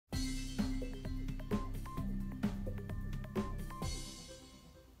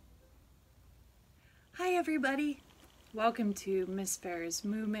everybody! Welcome to Miss Farrah's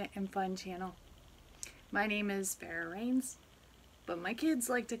Movement and Fun channel. My name is Farrah Rains, but my kids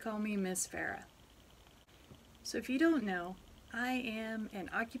like to call me Miss Farrah. So if you don't know, I am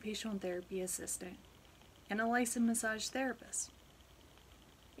an occupational therapy assistant and a licensed massage therapist.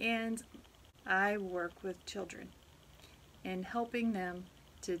 And I work with children in helping them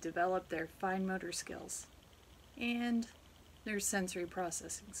to develop their fine motor skills and their sensory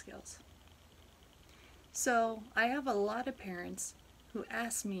processing skills. So I have a lot of parents who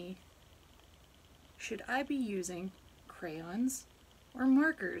ask me, should I be using crayons or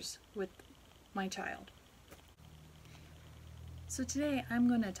markers with my child? So today I'm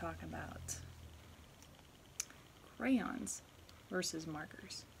going to talk about crayons versus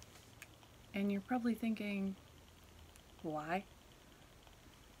markers. And you're probably thinking, why?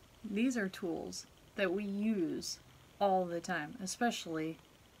 These are tools that we use all the time, especially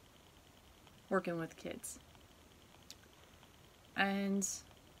working with kids. And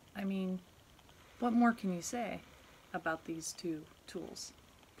I mean, what more can you say about these two tools?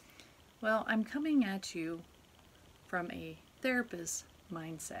 Well, I'm coming at you from a therapist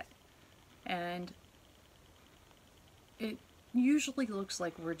mindset, and it usually looks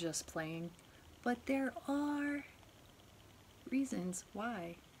like we're just playing, but there are reasons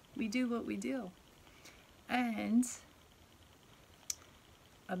why we do what we do. And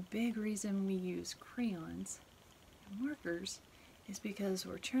a big reason we use crayons and markers is because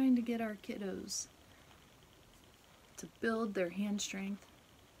we're trying to get our kiddos to build their hand strength,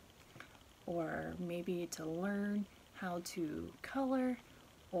 or maybe to learn how to color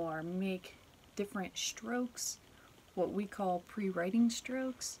or make different strokes, what we call pre-writing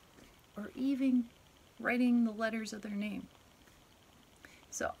strokes, or even writing the letters of their name.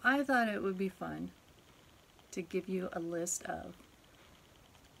 So I thought it would be fun to give you a list of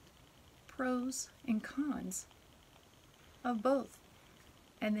pros and cons of both,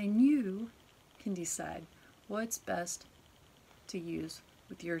 and then you can decide what's best to use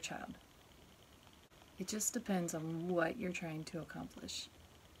with your child. It just depends on what you're trying to accomplish.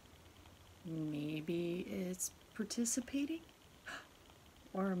 Maybe it's participating,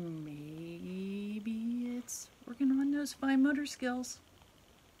 or maybe it's working on those fine motor skills,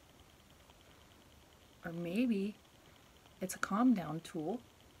 or maybe it's a calm down tool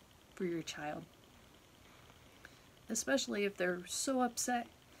for your child, especially if they're so upset,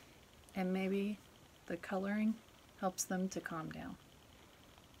 and maybe the coloring helps them to calm down.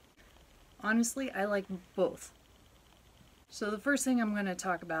 Honestly, I like both. So the first thing I'm going to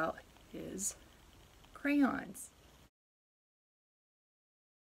talk about is crayons.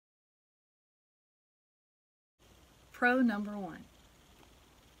 Pro number one.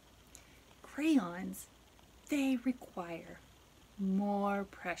 Crayons, they require more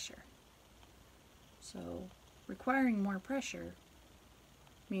pressure. So requiring more pressure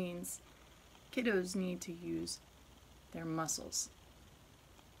means kiddos need to use their muscles.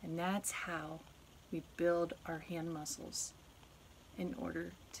 And that's how we build our hand muscles in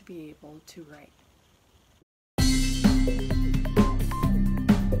order to be able to write.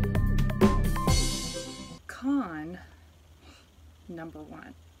 Con number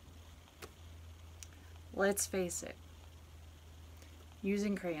one. Let's face it,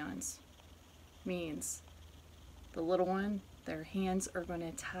 using crayons means the little one, their hands are going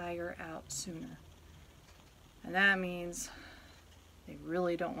to tire out sooner. And that means they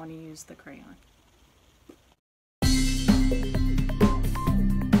really don't want to use the crayon.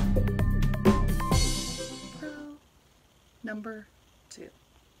 Pro number two.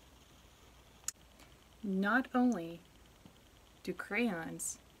 Not only do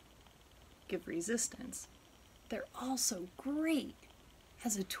crayons give resistance, they're also great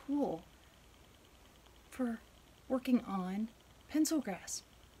as a tool for working on pencil grasp.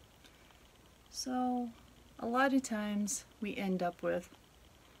 So a lot of times we end up with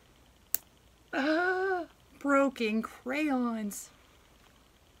broken crayons.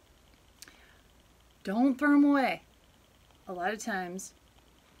 Don't throw them away. A lot of times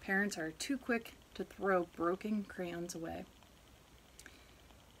parents are too quick to throw broken crayons away.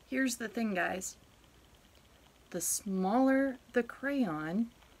 Here's the thing, guys. The smaller the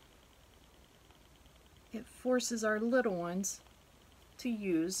crayon, it forces our little ones to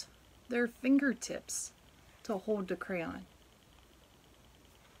use their fingertips to hold the crayon.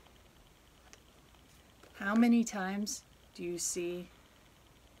 How many times do you see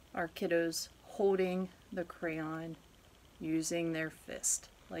our kiddos holding the crayon using their fist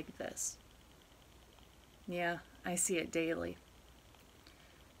like this? Yeah, I see it daily.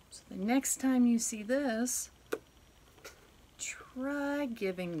 So the next time you see this, try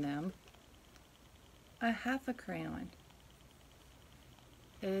giving them a half a crayon.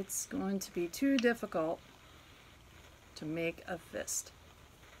 It's going to be too difficult to make a fist,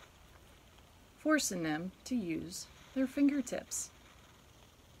 forcing them to use their fingertips.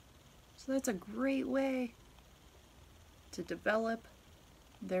 So that's a great way to develop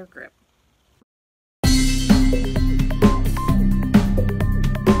their grip.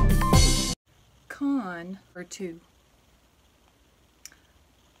 Con or 2.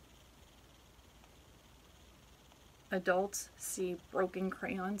 Adults see broken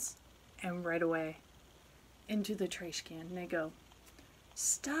crayons and right away into the trash can. They go,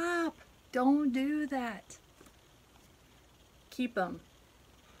 "Stop! Don't do that." Keep them.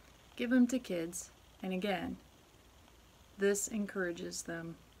 Give them to kids. And again, this encourages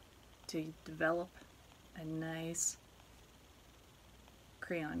them to develop a nice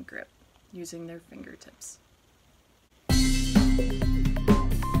crayon grip using their fingertips.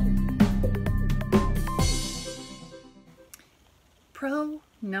 Pro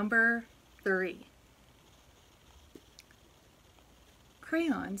number 3.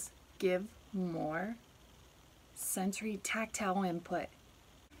 Crayons give more sensory tactile input.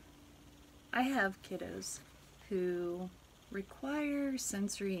 I have kiddos who require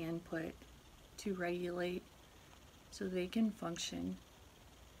sensory input to regulate so they can function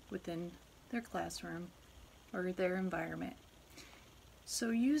within their classroom or their environment.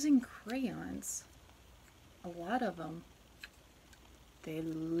 So using crayons, a lot of them, they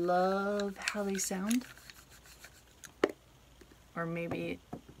love how they sound, or maybe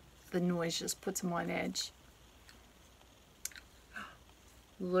the noise just puts them on edge.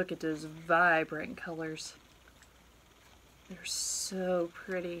 Look at those vibrant colors. They're so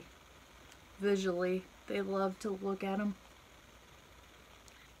pretty. Visually, they love to look at them.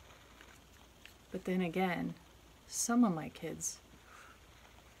 But then again, some of my kids,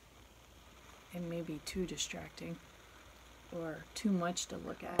 it may be too distracting or too much to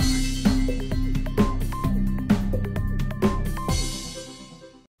look at.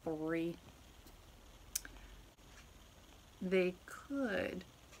 3. They could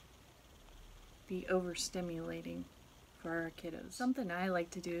be overstimulating for our kiddos. Something I like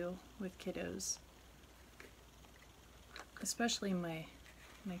to do with kiddos, especially my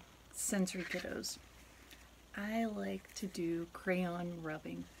sensory kiddos, I like to do crayon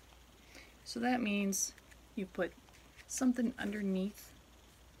rubbing. So that means you put something underneath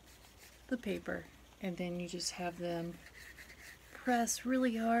the paper and then you just have them press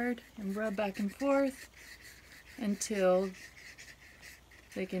really hard and rub back and forth until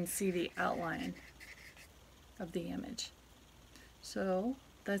they can see the outline of the image. So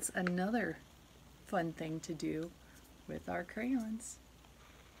that's another fun thing to do with our crayons.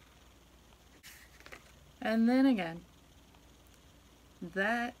 And then again,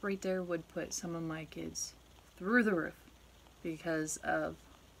 that right there would put some of my kids through the roof because of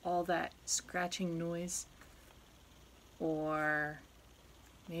all that scratching noise, or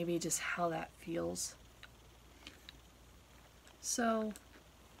maybe just how that feels. So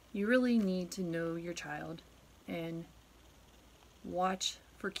you really need to know your child and watch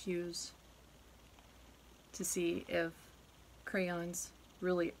for cues to see if crayons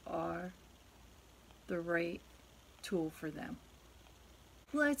really are the right tool for them.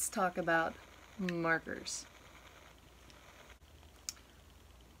 Let's talk about markers.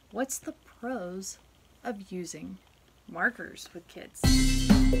 What's the pros of using markers with kids?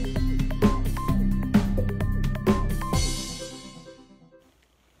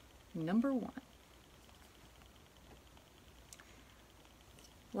 Number 1.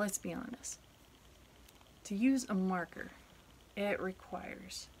 Let's be honest. To use a marker, it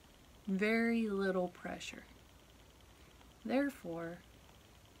requires very little pressure. Therefore,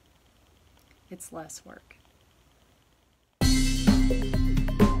 it's less work.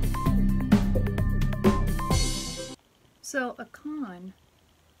 So a con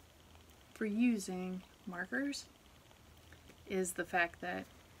for using markers is the fact that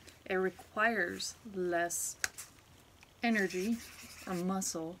it requires less energy or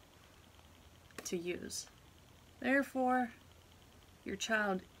muscle to use. Therefore, your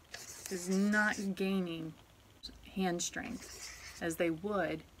child is not gaining hand strength as they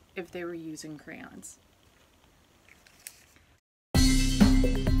would if they were using crayons.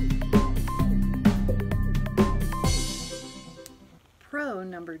 Pro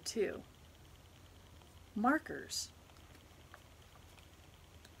number 2. Markers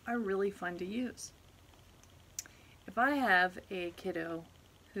are really fun to use. If I have a kiddo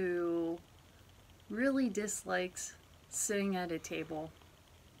who really dislikes sitting at a table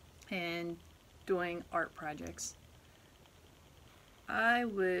and doing art projects, I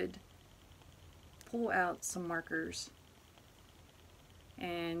would pull out some markers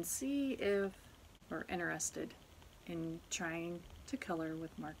and see if we're interested in trying to color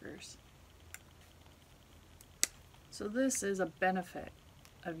with markers. So this is a benefit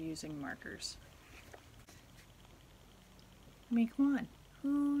of using markers. I mean, come on,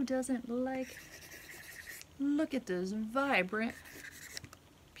 who doesn't like, look at those vibrant,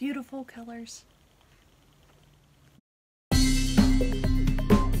 beautiful colors.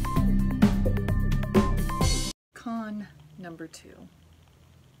 Con number 2.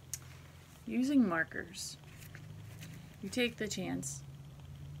 Using markers, you take the chance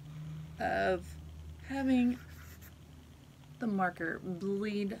of having the marker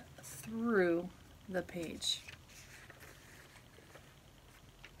bleed through the page.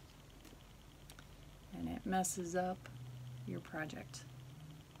 And it messes up your project.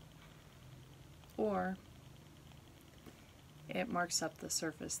 Or it marks up the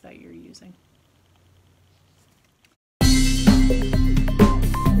surface that you're using.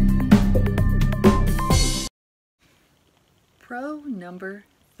 Pro number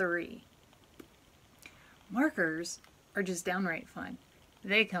 3. Markers are just downright fun.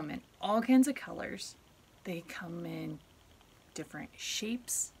 They come in all kinds of colors. They come in different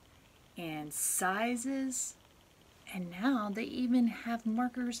shapes and sizes. And now they even have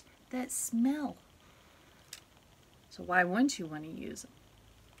markers that smell. So why wouldn't you want to use them?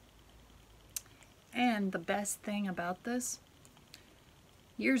 And the best thing about this,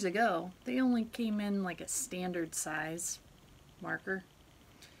 years ago, they only came in like a standard size marker.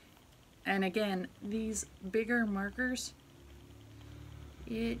 And again, these bigger markers,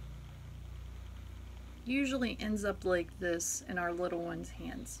 it usually ends up like this in our little ones'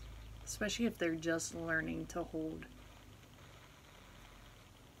 hands, especially if they're just learning to hold.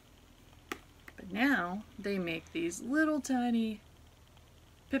 But now they make these little tiny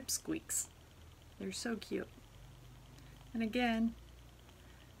pipsqueaks. They're so cute. And again,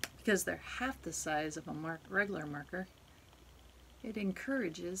 because they're half the size of a regular marker, it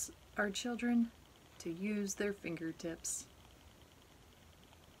encourages our children to use their fingertips.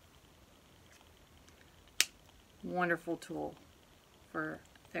 Wonderful tool for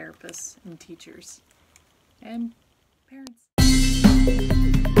therapists and teachers and parents.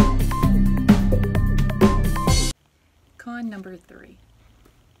 Con number 3.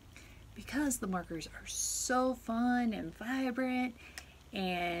 Because the markers are so fun and vibrant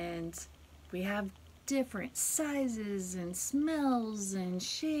and we have different sizes and smells and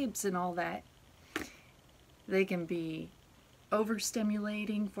shapes and all that, they can be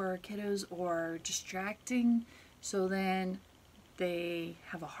overstimulating for our kiddos or distracting, so then they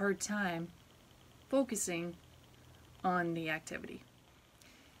have a hard time focusing on the activity.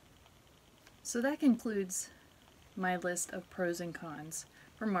 So that concludes my list of pros and cons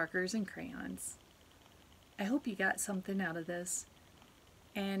for markers and crayons. I hope you got something out of this,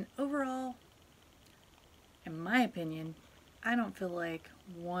 and overall, in my opinion, I don't feel like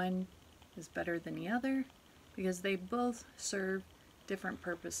one is better than the other because they both serve different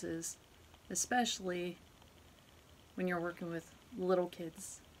purposes, especially when you're working with little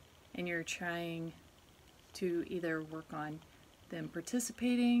kids and you're trying to either work on them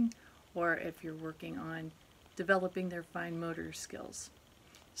participating or if you're working on developing their fine motor skills.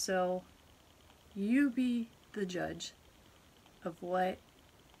 So you be the judge of what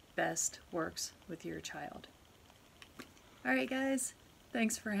best works with your child. Alright guys,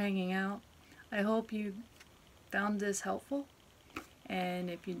 thanks for hanging out. I hope you found this helpful, and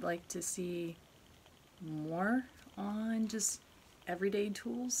if you'd like to see more on just everyday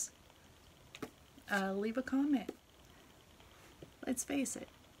tools, leave a comment. Let's face it,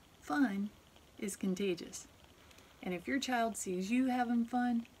 fun is contagious, and if your child sees you having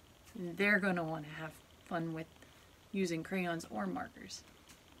fun, they're going to want to have fun with using crayons or markers.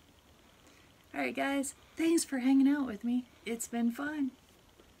 Alright guys, thanks for hanging out with me. It's been fun.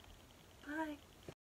 Bye.